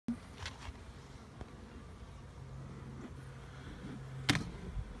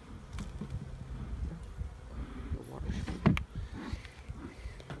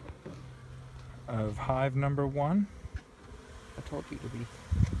of hive number 1. I told you to be.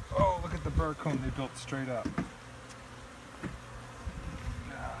 Oh, look at the burr comb they built straight up.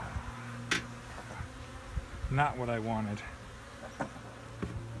 Not what I wanted.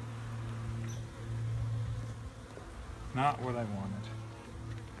 Not what I wanted.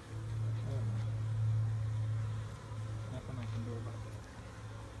 Nothing I can do about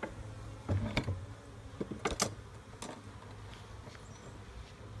that.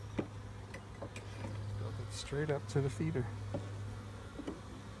 Built it straight up to the feeder.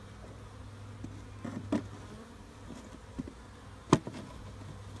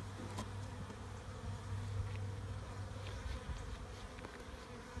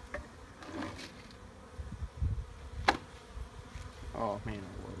 Oh man, I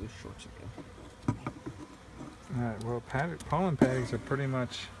wore loose shorts again. Alright, well, pollen patties are pretty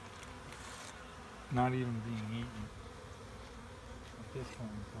much not even being eaten at this point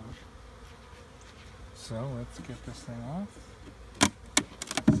in time. So let's get this thing off,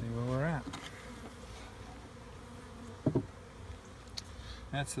 see where we're at.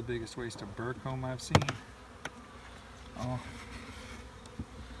 That's the biggest waste of burr comb I've seen. Oh,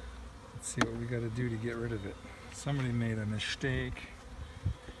 let's see what we got to do to get rid of it. Somebody made a mistake.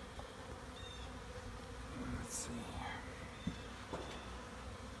 Let's see.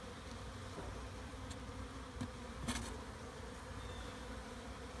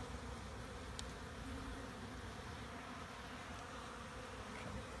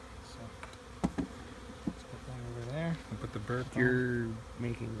 So let's put that over there and put the burr comb. You're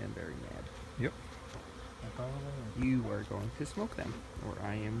making them very mad. Yep. You are going to smoke them, or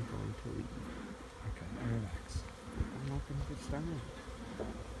I am going to leave. Okay, relax. I'm not going to get started.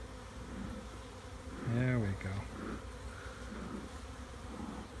 There we go.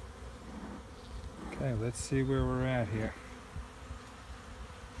 Okay, let's see where we're at here.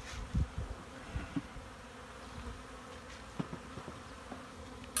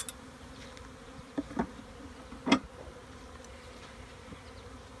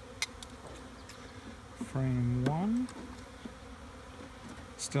 Frame 1,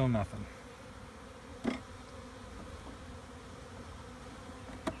 still nothing.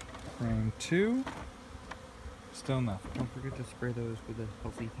 Frame 2, still nothing. Don't forget to spray those with a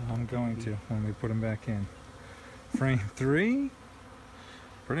healthy. I'm going to when we put them back in. Frame 3,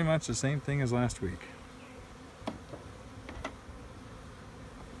 pretty much the same thing as last week.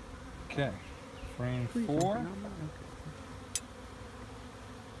 Okay, frame 4.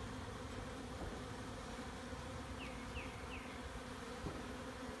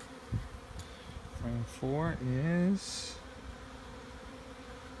 Frame 4 is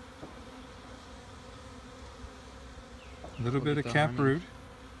a little bit of capped brood.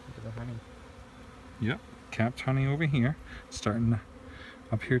 Look at the honey. Yep, capped honey over here, starting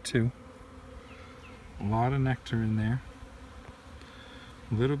up here too. A lot of nectar in there.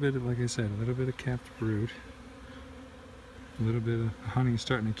 A little bit of, like I said, a little bit of capped brood. A little bit of honey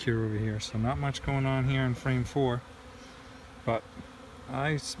starting to cure over here. So not much going on here in frame 4, but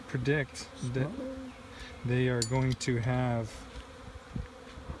I predict that they are going to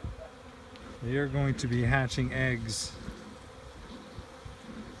be hatching eggs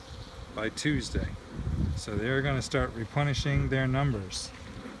by Tuesday. So they're going to start replenishing their numbers.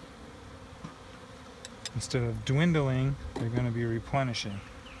 Instead of dwindling, they're going to be replenishing.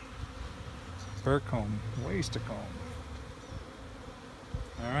 Burr comb, waste of comb.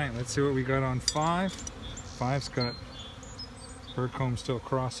 Alright, let's see what we got on 5. 5's got burr comb still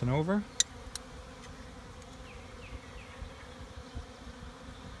crossing over.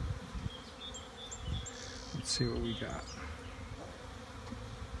 Let's see what we got.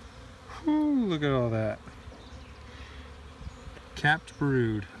 Whew, look at all that. Capped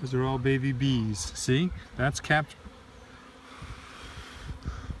brood. Those are all baby bees. See? That's capped.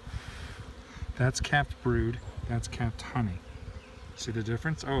 That's capped brood. That's capped honey. See the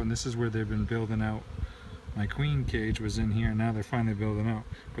difference? Oh, and this is where they've been building out. My queen cage was in here, and now they're finally building out.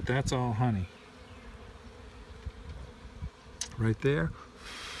 But that's all honey. Right there.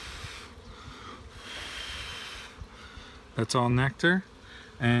 That's all nectar.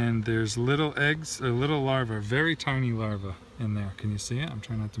 And there's little eggs, little larvae, very tiny larvae in there. Can you see it? I'm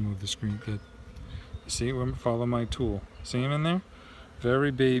trying not to move the screen. Good. You see it? Follow my tool. See them in there?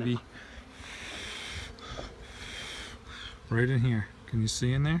 Very baby. Right in here. Can you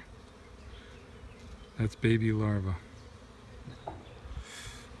see in there? That's baby larva.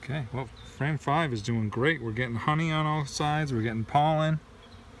 Okay, well, frame 5 is doing great. We're getting honey on all sides. We're getting pollen.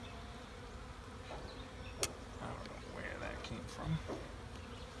 I don't know where that came from.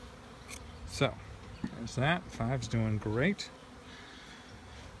 So, there's that. 5's doing great.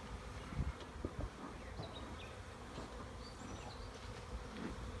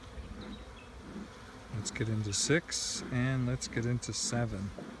 Let's get into 6 and let's get into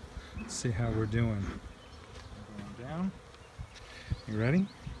 7. Let's see how we're doing. Going down. You ready?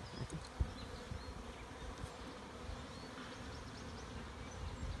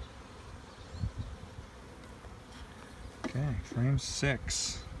 Okay, frame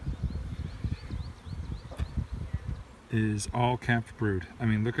 6 is all capped brood. I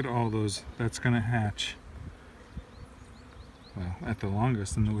mean, look at all those. That's going to hatch, well, at the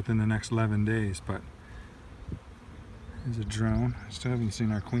longest within the next 11 days, but there's a drone. Still haven't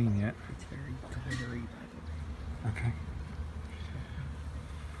seen our queen yet. It's very glittery, by the way. Okay.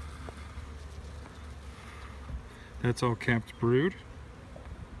 That's all capped brood.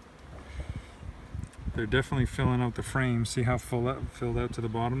 They're definitely filling out the frame. See how filled out to the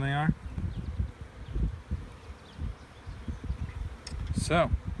bottom they are?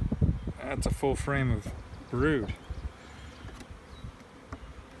 So, that's a full frame of brood.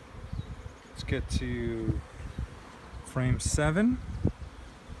 Let's get to frame 7.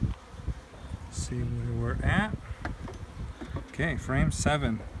 See where we're at. Okay, frame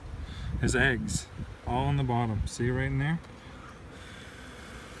 7 is eggs, all on the bottom. See right in there?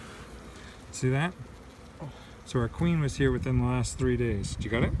 See that? So our queen was here within the last 3 days. Did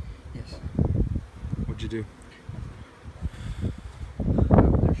you got it? Yes. What'd you do?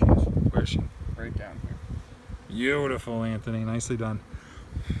 Oh, there she is. Where is she? Right down here. Beautiful, Anthony. Nicely done.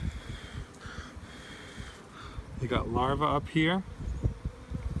 You got larvae up here.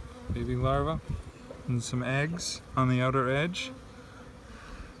 Baby larvae. And some eggs on the outer edge.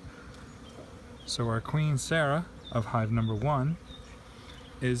 So our queen Sarah of hive number 1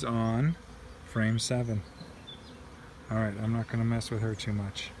 is on frame 7. Alright, I'm not going to mess with her too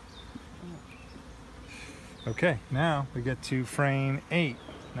much. Okay, now we get to frame 8.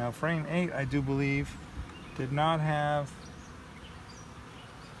 Now frame 8, I do believe, did not have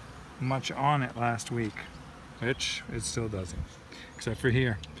much on it last week, which it still doesn't, except for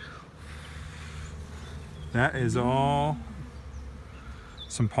here. That is all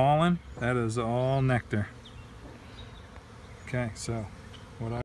some pollen. That is all nectar. Okay, so what I